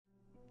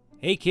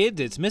Hey kids,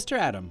 it's Mr.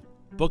 Adam.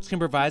 Books can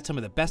provide some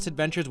of the best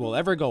adventures we'll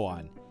ever go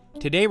on.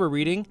 Today we're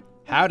reading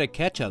How to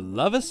Catch a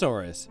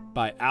Loveosaurus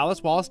by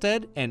Alice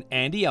Walstead and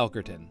Andy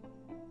Elkerton.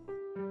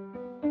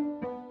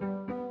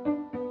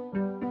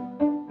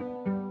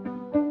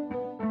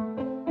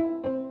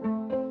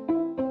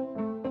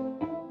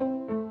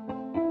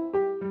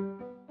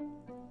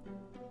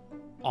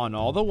 On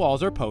all the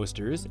walls are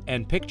posters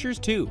and pictures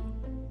too.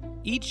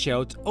 Each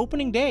shouts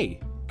opening day,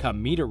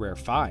 come meet a rare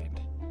find.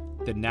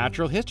 The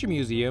Natural History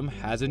Museum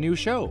has a new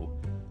show,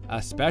 a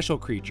special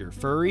creature,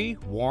 furry,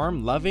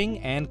 warm, loving,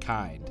 and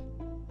kind.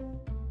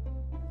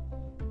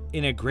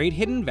 In a great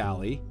hidden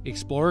valley,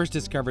 explorers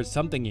discovered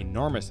something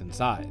enormous in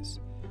size.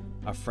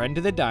 A friend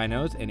to the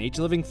dinos and each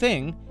living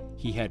thing,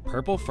 he had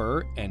purple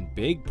fur and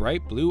big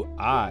bright blue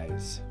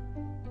eyes.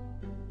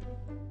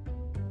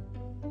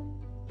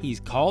 He's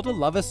called a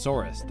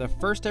Loveosaurus, the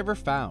first ever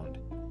found.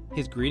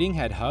 His greeting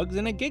had hugs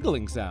and a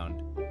giggling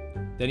sound.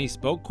 Then he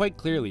spoke quite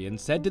clearly and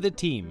said to the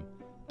team,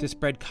 "To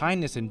spread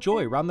kindness and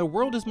joy around the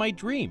world is my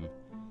dream.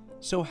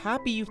 So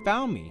happy you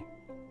found me.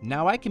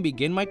 Now I can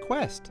begin my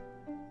quest.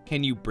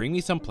 Can you bring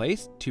me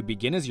someplace to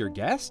begin as your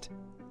guest?"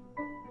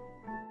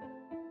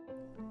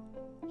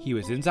 He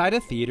was inside a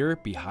theater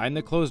behind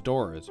the closed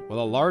doors while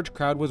a large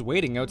crowd was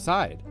waiting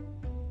outside.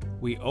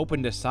 We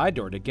opened a side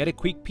door to get a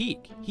quick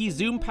peek. He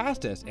zoomed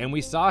past us and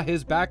we saw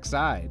his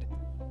backside.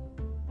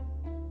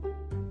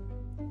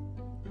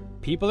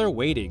 People are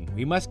waiting,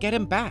 we must get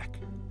him back.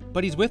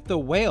 But he's with the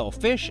whale,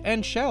 fish,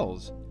 and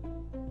shells.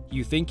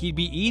 You think he'd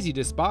be easy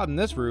to spot in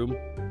this room?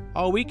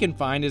 All we can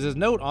find is his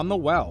note on the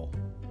well.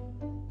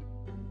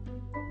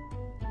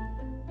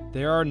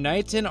 There are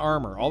knights in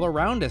armor all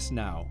around us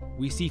now.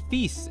 We see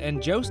feasts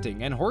and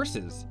jousting and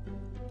horses.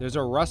 There's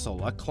a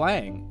rustle, a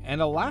clang,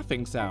 and a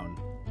laughing sound.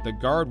 The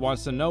guard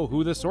wants to know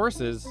who the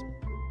source is.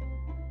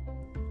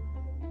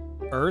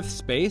 Earth,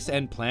 space,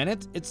 and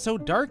planets, it's so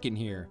dark in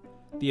here.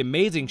 The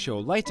amazing show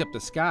lights up the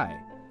sky.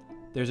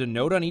 There's a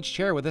note on each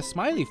chair with a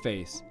smiley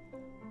face.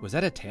 Was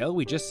that a tail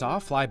we just saw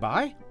fly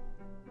by?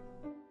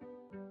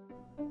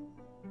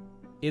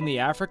 In the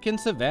African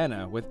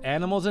savannah with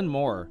animals and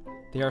more,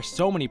 there are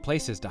so many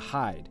places to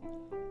hide.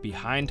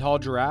 Behind tall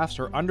giraffes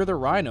or under the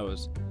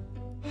rhinos.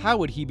 How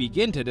would he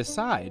begin to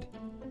decide?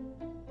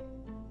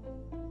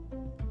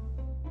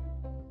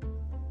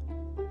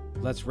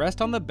 Let's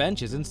rest on the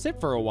benches and sit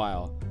for a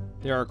while.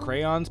 There are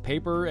crayons,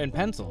 paper, and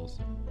pencils.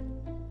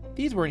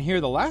 These weren't here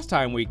the last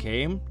time we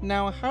came.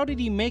 Now, how did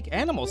he make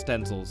animal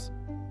stencils?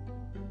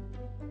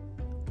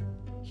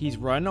 He's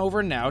run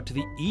over now to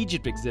the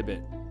Egypt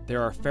exhibit.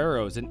 There are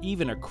pharaohs and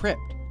even a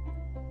crypt.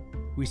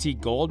 We see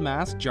gold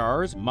masks,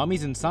 jars,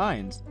 mummies, and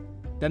signs.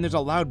 Then there's a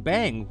loud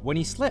bang when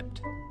he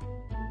slipped.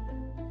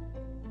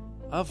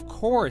 Of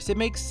course, it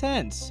makes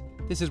sense.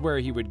 This is where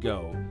he would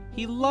go.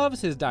 He loves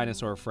his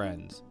dinosaur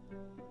friends.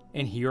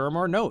 And here are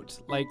more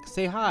notes, like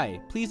say hi,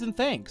 please, and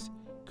thanks.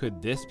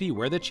 Could this be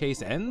where the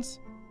chase ends?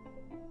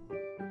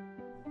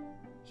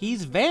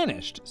 He's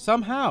vanished,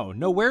 somehow,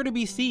 nowhere to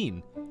be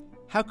seen.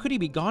 How could he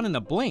be gone in a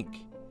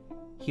blink?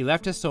 He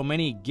left us so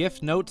many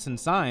gift notes and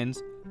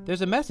signs,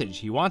 there's a message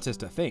he wants us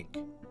to think.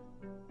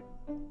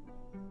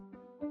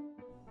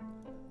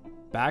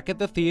 Back at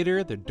the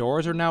theater, the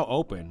doors are now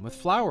open, with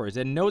flowers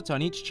and notes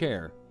on each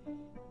chair.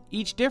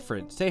 Each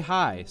different, say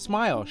hi,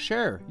 smile,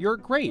 share, you're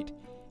great,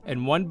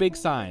 and one big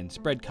sign,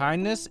 spread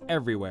kindness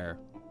everywhere.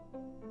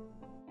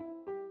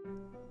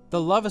 The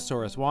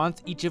Loveosaurus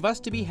wants each of us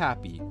to be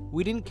happy.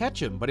 We didn't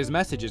catch him, but his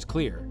message is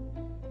clear.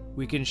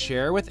 We can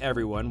share with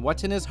everyone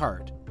what's in his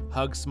heart.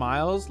 Hugs,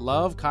 smiles,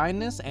 love,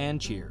 kindness,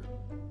 and cheer.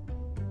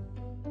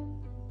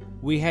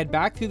 We head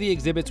back through the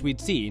exhibits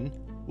we'd seen.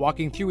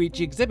 Walking through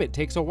each exhibit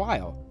takes a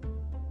while.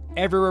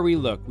 Everywhere we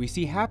look, we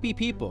see happy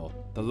people.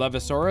 The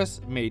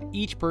Loveosaurus made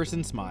each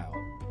person smile.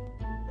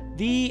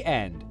 The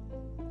end.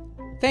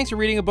 Thanks for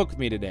reading a book with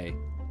me today.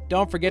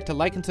 Don't forget to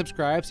like and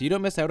subscribe so you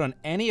don't miss out on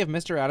any of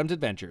Mr. Adam's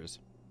adventures.